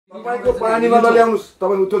तपाईको पानीमा नल्याउनुस्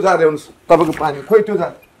तपाईको त्यो जार ल्याउनुस् तपाईको पानी खोइ त्यो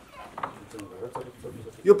जार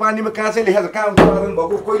यो पानीमा कहाँ चाहिँ लेखेको छ कहाँ उत्पादन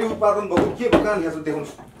भएको कहिले उत्पादन भएको के कहाँ लेखेको छ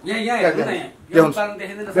देखाउनुस् यहाँ उत्पादन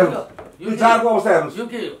देखाइदैन सर यो जारको अवस्था हेर्नुस्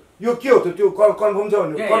यो के हो त्यो कन्फर्म छ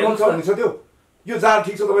भने कन्फर्म छ भने छ त्यो यो जार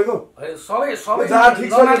ठीक छ तपाईको सबै जार ठीक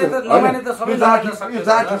छ नमाने त सबै यो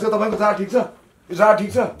जार ठीक छ तपाईको जार ठीक छ यो जार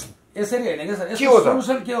ठीक छ यसरी हैन के सर के हो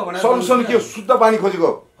सल्युसन के हो भने सल्युसन के हो शुद्ध पानी खोजेको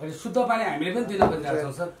अनि शुद्ध पानी हामीले पनि दिन खोजिरहेका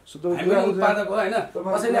छौं सर हामी उत्पादक हो हैन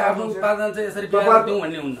कसैले आफ्नो उत्पादन चाहिँ यसरी बिगार दिउँ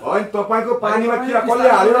भन्ने हुन्न हैन तपाईको पानीमा किरा कसले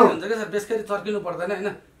हाल्यो हुन्छ के सर बेसरी चर्किनु पर्दैन हैन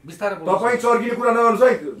बिस्तारै तपाई चर्किने कुरा नगर्नुस्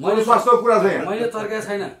है मैले स्वास्थ्यको कुरा छ यहाँ मैले चर्केको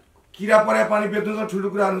छैन किरा परे पानी बेच्नु छ ठुलो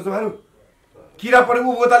कुरा गर्नुस् तपाईहरु किरा परे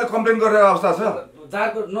उपभोक्ताले कम्प्लेन गरेको अवस्था छ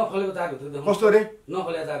जारको नखोलेको जार भित्र कस्तो रे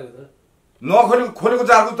नखोलेको जार भित्र खोलेको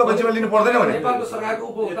जारको तपाईँ जिम्मा लिनु पर्दैन भने नेपालको सरकारको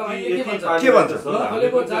उपभोक्तामा के भन्छ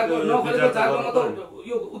नखोलेको जारको मतलब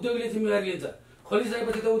यो उद्योगले जिम्मेवारी लिन्छ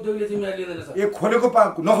खोलिसकेपछि त उद्योगले जिम्मेवारी लिँदैन सर ए खोलेको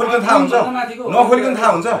नखोलिकन थाहा हुन्छ नखोलिकन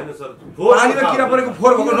थाहा हुन्छ पानीमा किरा परेको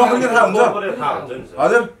फोहोर भएको नखोलिकन थाहा हुन्छ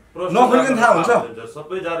हजुर नखोलिकन थाहा हुन्छ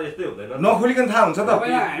सबै जार यस्तै हुँदैन नखोलिकन थाहा हुन्छ त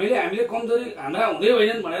हामीले कमजोरी हाम्रा हुँदै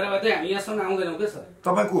होइनन् भनेर चाहिँ हामी यहाँसम्म आउँदैनौँ के सर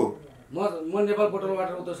तपाईको म नेपाल बोटल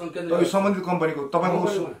वाटर उद्योग संघ केन्द्र तपाईँ सम्बन्धित कम्पनीको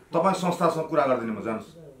तपाईँ संस्थासँग कुरा गर्दैन म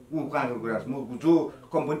जानुहोस् ऊ कहाँको कुरा म जो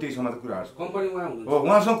कम्पनी त्यही समाजको कुरा गर्छु कम्पनी उहाँ हुनुहुन्छ हो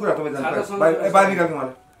उहाँसँग कुरा तपाईँ जानु बाहिर निकाल्नु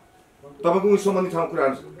उहाँलाई तपाईँको उयो सम्बन्धित ठाउँमा कुरा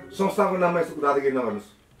गर्नुहोस् संस्थाको नाममा यस्तो दादागिरी नगर्नुहोस्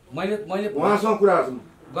मैले उहाँसँग कुरा गर्छु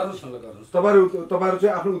गर्नुहोस् न गर्नुहोस् तपाईँहरू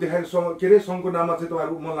चाहिँ आफ्नो देखाइ के अरे सङ्घको नाममा चाहिँ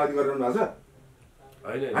तपाईँहरू मनलागि गरिरहनु भएको छ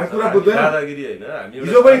हैन हामी कुरा बुझ्दैन दादागिरी हैन हामी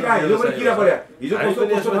हिजो पनि कहाँ हिजो पनि किरा पर्या हिजो कस्तो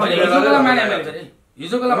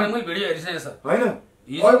हिजोको लागि मैले भिडियो हेरिसकेँ सर हैन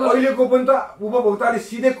अहिलेको पनि त उपभोक्ताले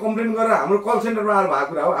सिधै कम्प्लेन गरेर हाम्रो कल सेन्टरमा आएर भएको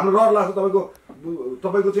कुरा हो हाम्रो रहर लाग्छ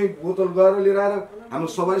तपाईँको चाहिँ बोतल गरेर लिएर आएर हाम्रो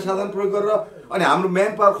सवारी साधन प्रयोग गरेर अनि हाम्रो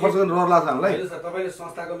म्यान पावर खर्च गर्न रहर लाग्छ हामीलाई तपाईँले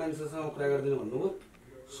संस्थाको मान्छेसँग कुरा गरिदिनु भन्नुभयो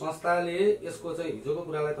संस्थाले यसको चाहिँ हिजोको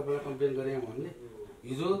कुरालाई तपाईँलाई कम्प्लेन गरे भने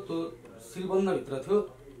हिजो त्यो सिलबन्दभित्र थियो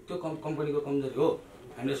त्यो कम्पनीको कमजोरी हो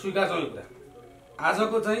हामीले स्वीकार्छौँ यो कुरा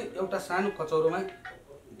आजको चाहिँ एउटा सानो कचौरोमा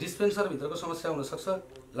डिस्पेन्सर भित्रको समस्या हुन सक्छ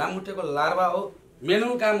लामखुट्टेको लार्भा हो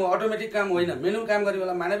मेनुअल काम हो अटोमेटिक काम होइन मेनुअल काम गर्ने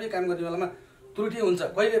बेला मानवीय काम गर्ने बेलामा त्रुटि हुन्छ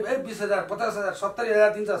कहिले 20,000 50,000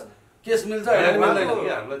 70,000 दिन्छ केस मिल्छ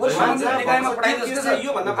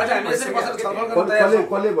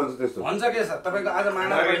भन्छ के सर तपाईँको आज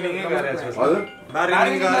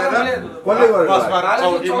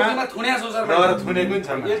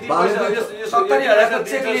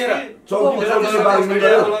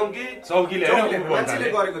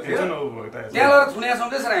त्यहाँबाट थुनेका छौँ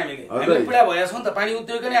क्या सर हामीले पीडा भएका छौँ नि त पानी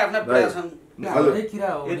उद्योगकै नै आफ्ना पीडा छन्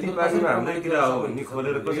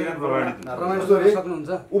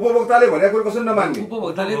उपभोक्ताले भनेको कसरी नमान्ने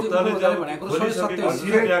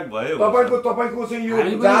तपाईको चाहिँ यो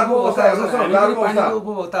जारको अवस्था हेर्नुस् न जारको अवस्था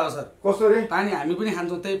उपभोक्ता हो सर कस्तो रे पानी हामी पनि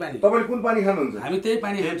खान्छौँ त्यही पानी तपाईले कुन पानी खानुहुन्छ हामी त्यही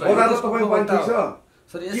पानी खान्छौँ बजारमा तपाईको पानी ठीक छ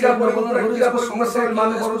सर किरा परेको समस्या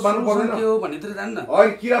मान्नु पर्दैन के हो भन्ने त जान्न हैन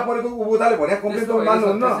किरा परेको उपभोक्ताले भने कम्प्लेन त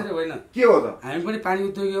मान्नुहुन्न के हो त हामी पनि पानी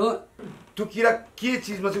उद्योगी हो त्यो किरा के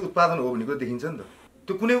चिजमा चाहिँ उत्पादन हो भन्ने कुरा देखिन्छ नि त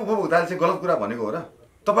त्यो कुनै उपभोक्ताले चाहिँ गलत कुरा भनेको हो र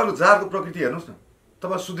तपाईको जारको प्रकृति हेर्नुस् न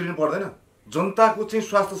तपाईँ सुध्रिनु पर्दैन जनताको चाहिँ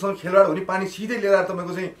स्वास्थ्यसँग खेलवाड हुने पानी सिधै लिएर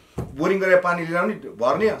तपाईँको चाहिँ बोरिङ गरेर पानी लिएर आउने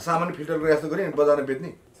भर्ने सामान्य फिल्टर गरेर यस्तो गरे बजारमा बेच्ने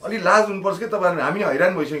अलि लाज हुनुपर्छ कि तपाईँहरू हामी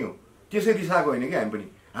हैरान भइसक्यौँ त्यसै रिसाएको होइन कि हामी पनि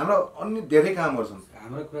हाम्रो अन्य धेरै कामहरू छन्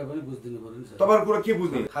हाम्रो कुरा पनि बुझ्दिनु पर्यो नि सर तपाईहरु कुरा के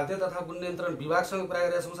बुझ्ने खाद्य तथा गुण नियन्त्रण विभागसँग कुरा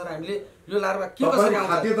गरेका छौँ सर हामीले यो लार्भा के कसरी आउँछ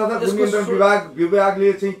खाद्य तथा गुण नियन्त्रण विभागले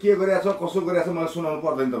चाहिँ के गरेछ कसो गरेछ मलाई सुनाउनु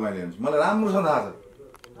पर्दैन तपाईले मलाई राम्रोसँग थाहा छ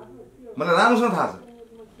मलाई राम्रोसँग थाहा छ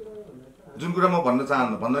जुन कुरा म भन्न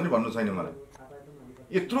चाहन्न भन्दा नि भन्नु छैन मलाई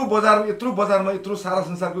यत्रो बजारमा यत्रो सारा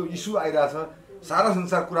संसारको इस्यु आइराछ सारा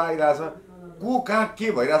संसार कुरा आइराछ को कहाँ के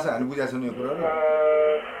भइराछ हामी बुझाएको छैन यो कुरा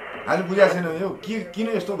हामी बुझाएको छैन यो किन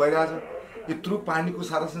यस्तो भइराछ यत्रो पानीको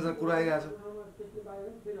सारा संसार कुरा आइरहेछ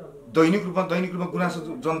दैनिक रूपमा गुनासो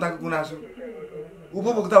जनताको गुनासो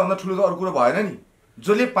उपभोक्ता भन्दा ठुलो त अरू कुरा भएन नि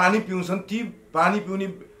जसले पानी पिउँछन् ती पानी पिउने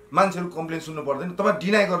मान्छेहरू कम्प्लेन सुन्नु पर्दैन तपाईँ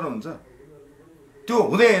डिनाइ गर्नुहुन्छ त्यो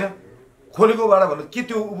हुँदैन खोलेकोबाट भन्नु के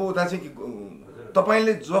त्यो उपभोक्ता चाहिँ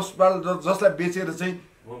तपाईँले जसलाई बेचेर चाहिँ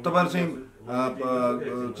तपाईँहरू चाहिँ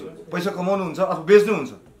पैसा कमाउनुहुन्छ अथवा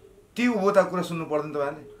बेच्नुहुन्छ ती उपभोक्ताको कुरा सुन्नु पर्दैन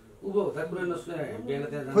तपाईँहरूले उपभोक्ता कुरा नसुने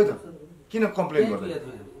खोइ त किन कम्प्लेन गर्दैन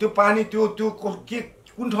त्यो पानी त्यो के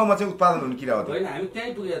कुन ठाउँमा चाहिँ उत्पादन हुने किरा हो हैन हामी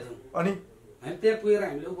त्यही पुगेका छौं अनि हामी त्यहाँ पुगेर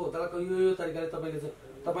हामीले उपभोक्तालाई यो तरिकाले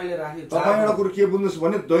तपाईले राख्ने तपाईँ एउटा कुरो के बुझ्नुस्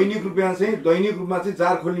भने दैनिक रूपमा चाहिँ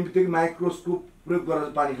जार खोल्ने बित्तिकै माइक्रोस्कोप प्रयोग गरेर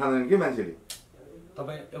पानी खाँदैन के मान्छेले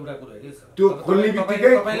तपाईँ एउटा कुरा हेर्नु सर त्यो खोल्ने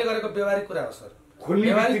बित्तिकै तपाईले गरेको व्यवहारिक कुरा हो सर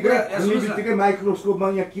खोल्ने माइक्रोस्कोपमा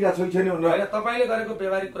यहाँ किरा छैन भनेर तपाईँले गरेको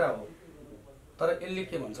व्यवहारिक कुरा हो। तर यसले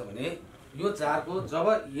के भन्छ भने यो जारको जब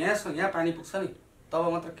यहाँ पानी पुग्छ नि तब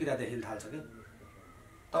मात्र किरा देखिन थाल्छ कि।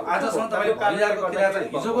 तब आजसम्म तपाईँले भलिजारको किरा चाहिँ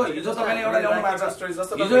हिजो तपाईँले एउटा ल्याउनु भएको छ,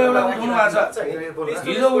 हिजो एउटा उठाउनु भएको छ,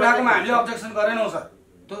 हिजो उठाएकोमा हामीले अब्जेक्सन गरेनौँ सर,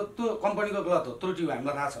 त्यो कम्पनीको गलत हो, त्रुटि हो,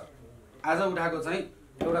 हामीलाई थाहा छ। आज उठाएको चाहिँ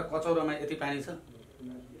एउटा कचौरामा यति पानी छ,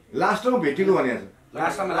 लास्टमा भेटेको भने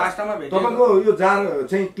लास्टमा भेट्यो। तपाईँको यो जार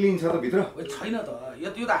चाहिँ क्लिन छ त भित्र? छैन त, यो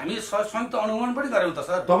त हामी संयुक्त अनुमान पनि गऱ्यौँ त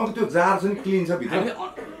सर। तपाईँको त्यो जार चाहिँ क्लिन छ भित्र?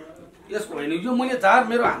 यसको होइन, यो मैले जार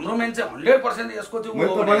मेरो हाम्रो मान्छे 100% यसको त्यो मैले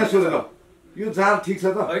तपाईँलाई सोधेँ यो जार ठिक छ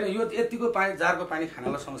त? होइन, यो यतिको पानी जारको पानी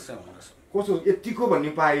खानलाई समस्या हुँदो रहेछ। कसो यतिको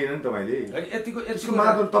भन्ने पाएन नि तपाईँले? यतिको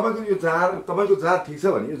मात्र तपाईँको यो जार तपाईँको जार ठिक छ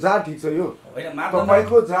भने यो जार ठिक छ, यो होइन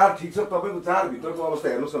तपाईँको जार ठिक छ। तपाईँको जार भित्रको अवस्था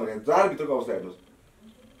हेर्नुहोस् न भने जार भित्रको अवस्था हेर्नुहोस्,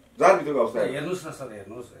 जार भित्रको अवस्था हेर्नुहोस् न सर,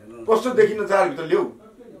 हेर्नुहोस् कस्तो देखिन जार भित्र ल्याऊ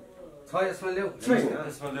छ, यसमा ल्याऊ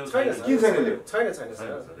किन छैन ल्याऊ छैन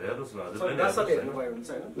हेर्नुहोस् न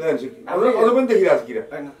अझ पनि देखिरहेको छ किरा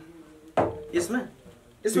यसमा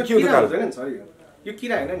के हो सर? यो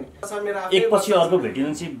किरा हैन नि सर, मेरो एकपछि अर्को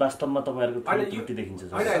भेटिन्छ वास्तवमा तपाईहरुको त्रुटि देखिन्छ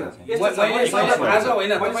जस्तो आज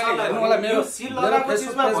होइन तपाईले हेर्नु होला मेरो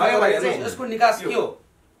यसको निकास के हो?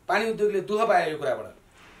 पानी उद्योगले दुःख पायो यो कुराबाट।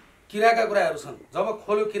 किराका कुराहरू छन्, जब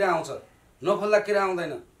खोल्यो किरा आउँछ, नखोल्दा किरा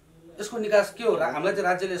आउँदैन। यसको निकास के हो? हामीलाई चाहिँ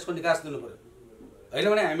राज्यले यसको निकास दिनु पर्यो, होइन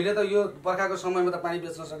भने हामीले त यो बर्खाको समयमा त पानी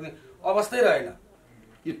बेच्न सक्ने अवस्थै रहेन।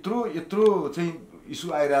 यत्रो चाहिँ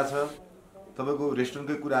इस्यु आइरहेछ तपाईँको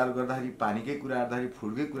रेस्टुरेन्टकै कुराहरू गर्दाखेरि, पानीकै कुरा गर्दाखेरि,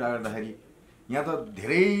 फुडकै कुरा गर्दाखेरि यहाँ त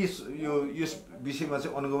धेरै यो यस विषयमा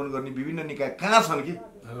चाहिँ अनुगमन गर्ने विभिन्न निकाय कहाँ छन् कि?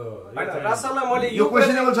 यो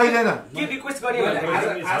क्वेसनेबल छैन,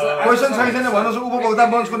 क्वेसन छैन भन्नुहोस्। उपभोक्ता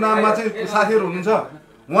मञ्चको नाममा चाहिँ साथीहरू हुनुहुन्छ,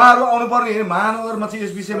 उहाँहरू आउनुपर्ने महानगरमा चाहिँ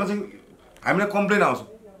यस विषयमा चाहिँ हामीलाई कम्प्लेन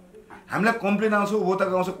आउँछ,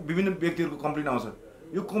 उपभोक्ताको आउँछ, विभिन्न व्यक्तिहरूको कम्प्लेन आउँछ।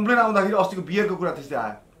 यो कम्प्लेन आउँदाखेरि अस्तिको बियरको कुरा त्यस्तै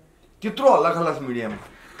आयो, त्यत्रो हल्लाखल्ला छ मिडियामा।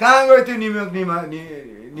 कहाँ गयो त्यो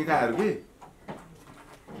निकायहरू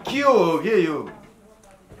के हो के यो?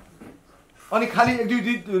 अनि खालि दुई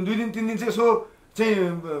दिन तिन दिन चाहिँ यसो चाहिँ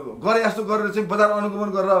गरे जस्तो गरेर चाहिँ बजार अनुगमन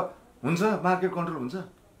गरेर हुन्छ, मार्केट कन्ट्रोल हुन्छ?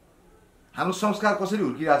 हाम्रो संस्कार कसरी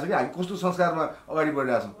हुर्किरहेछ कि? हामी कस्तो संस्कारमा अगाडि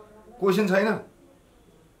बढिरहेछौँ? क्वेसन छैन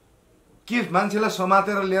के? मान्छेलाई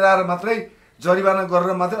समातेर लिएर आएर मात्रै जरिवाना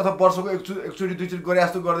गरेर मात्रै अथवा वर्षको एकचोटि दुईचोटि गरे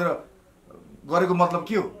जस्तो गरेको मतलब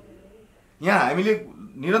के हो? यहाँ हामीले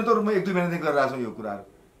निरन्तर रूपमा 1-2 महिनादेखि गरिरहेछौँ यो कुराहरू।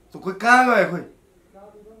 त कोही कहाँ गयो? खोइ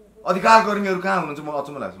अधिकार कर्मीहरू कहाँ हुनुहुन्छ? म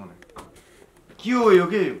अचम्म लाग्छ मलाई। के हो यो?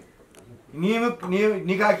 के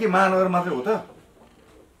निकाय के महानगर मात्रै हो त?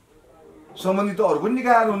 सम्बन्धित त अरू पनि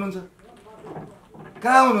निकायहरू हुनुहुन्छ,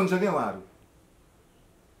 कहाँ हुनुहुन्छ क्या उहाँहरू?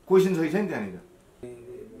 क्वेसन छैन त्यहाँनिर।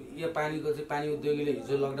 यो पानीको चाहिँ पानी उद्योगीले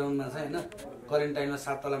हिजो लकडाउनमा चाहिँ होइन क्वारेन्टाइनमा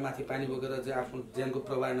 7 तला माथि पानी बोकेर चाहिँ आफ्नो ज्यानको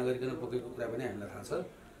प्रवाह नगरिकन बोकेको कुरा पनि हामीलाई थाहा छ।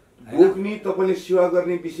 बोक्ने तपाईँले सेवा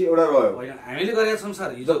गर्ने विषय एउटा रह्यो, होइन हामीले गरेका छौँ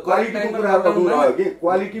सर। हिजो क्वालिटीको कुराहरू रह्यो कि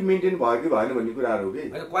क्वालिटी मेन्टेन भयो कि भएन भन्ने कुराहरू हो कि?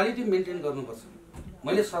 होइन, क्वालिटी मेन्टेन गर्नुपर्छ।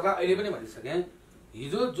 मैले सरलाई अहिले पनि भनिसकेँ,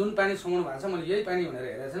 हिजो जुन पानी समाउनु भएको छ मैले यही पानी भनेर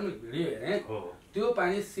हेरेको छैन, मैले भिडियो हेरेँ। त्यो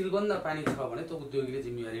पानी सिलबन्द पानी छ भने त्यो उद्योगीले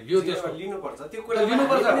जिम्मेवारी लियो, त्यसको लिनुपर्छ, त्यो कुरा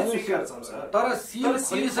लिनुपर्छ। तर सिल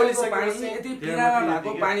खोलिसकेको पानी यति पिरामा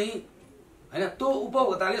भएको पानी हैन, त्यो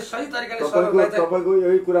उपभोक्ताले सही तरिकाले सरकारलाई चाहिँ तपाईको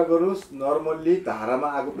यही कुरा गर्नुस्। नर्मल्ली धारामा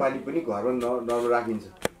आएको पानी पनि घरमा नर्मल राखिन्छ,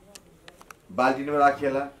 बाल्टिनमा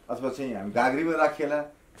राखिएला अथवा चाहिँ हामी गाग्रीमा राखिएला,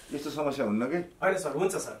 यस्तो समस्या हुन्न कि? हैन सर,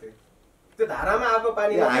 हुन्छ सर। त्यो धारामा आएको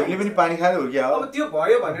पानी हामीले पनि पानी खाएर हुर्किया हो। अब त्यो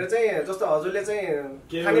भयो भनेर चाहिँ जस्तो हजुरले चाहिँ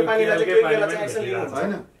खाने पानीलाई चाहिँ केही बेला चाहिँ एक्सन लिनुहुन्छ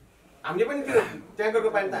हैन? हामीले पनि त्यो ट्याङ्करको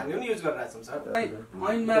पानी त हामीले पनि युज गरिरहेछौँ सर।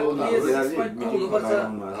 ऐनमा PS 6.2 हुनुपर्छ।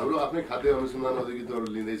 हाम्रो आफ्नै खाद्य अनुसन्धान अधिकृतहरू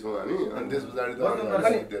लिँदैछौँ हामी, अनि त्यस पछाडि त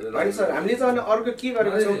होइन सर, हामीले चाहिँ अर्को के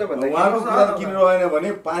गरेको छौँ त भन्दा उहाँको कुरा किन रहेन भने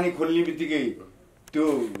पानी खोल्ने बित्तिकै त्यो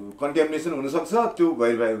कन्ट्यामिनेसन हुनसक्छ, त्यो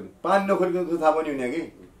भइरह्यो। पानी नखोलिकन त थाहा पनि हुने कि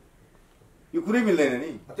यो कुरै मिल्दैन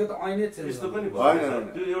नि। त्यो त ऐनै छ यस्तो पनि होइन,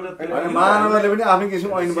 महानगरले पनि आफ्नै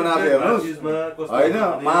किसिमको ऐन बनाएको हेर्नुहोस् होइन,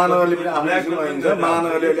 महानगरले पनि आफ्नै किसिमको ऐन छ,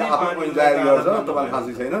 महानगरले आफ्नो ऐन जारी गर्छ, तपाईँलाई थाहा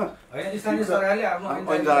छैन? हैन, स्थानीय सरकारले आफ्नो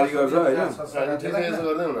ऐन जारी गर्छ होइन। यसो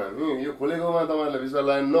गर्दैनौँ हामी, यो खोलेकोमा तपाईँहरूलाई विश्वास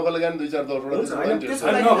लागेन, नखोलेको नि 2-4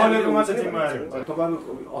 दसवटा नखोलेकोमा चाहिँ जिम्मेवारी हुन्छ।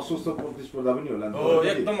 तपाईँको अस्वस्थ प्रतिस्पर्धा पनि होला नि?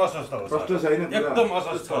 एकदम अस्वस्थ हो, प्रश्न छैन, एकदम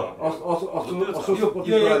अस्वस्थ। अस्वस्थ यो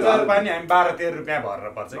प्रतिस्पर्धा पानी हामी 12-13 रुपियाँ भर्न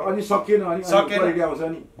पर्छ। अनि सकिएन, अनि क्वालिटी आउँछ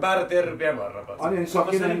नि 12-13 रुपियाँ भर्न पर्छ। अनि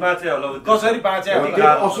सकिएन, कसरी बाँचे होला?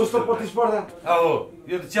 अस्वस्थ प्रतिस्पर्धा हो,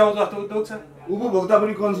 यो च्याउ जस्तो उद्योग छ। उपभोक्ता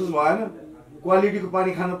पनि कन्सियस भएन, क्वालिटीको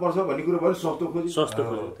पानी खानुपर्छ भन्ने कुरो भयो सस्तो खोज्यो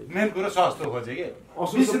मेन कुरो सस्तो खोज्यो कि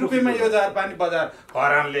 20 रुपियाँमा यो जार पानी बजार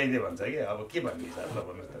घरान ल्याइदिए भन्छ कि अब के भन्ने हिसाबले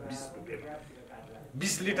भन्नुहोस् त 20 रुपियाँमा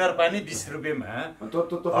 20 लिटर पानी 20 रुपियाँमा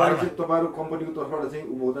तपाईँहरू कम्पनीको तर्फबाट चाहिँ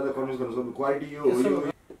उपभोक्तालाई कन्भिन्स गर्न सक्नु क्वालिटी यो हो।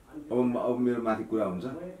 अब मेरो माथि कुरा हुन्छ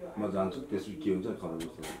म जान्छु त्यसपछि के हुन्छ खबर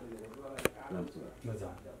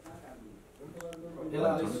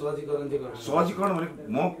सहजीकरण भने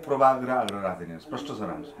म प्रभाग्रह आग्रह राख्दैन स्पष्ट छ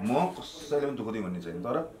राम्रो म कसैले पनि दुःख दिउँ भन्ने छैन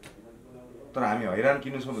तर हामी हैरान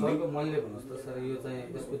किन छौँ भने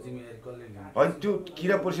होइन त्यो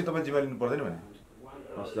किरा पर्सी तपाईँ जिम्मा लिनु पर्दैन भने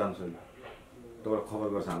हस् जान्छ तपाईँ खबर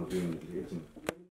गर्छ हाम्रो एकछिन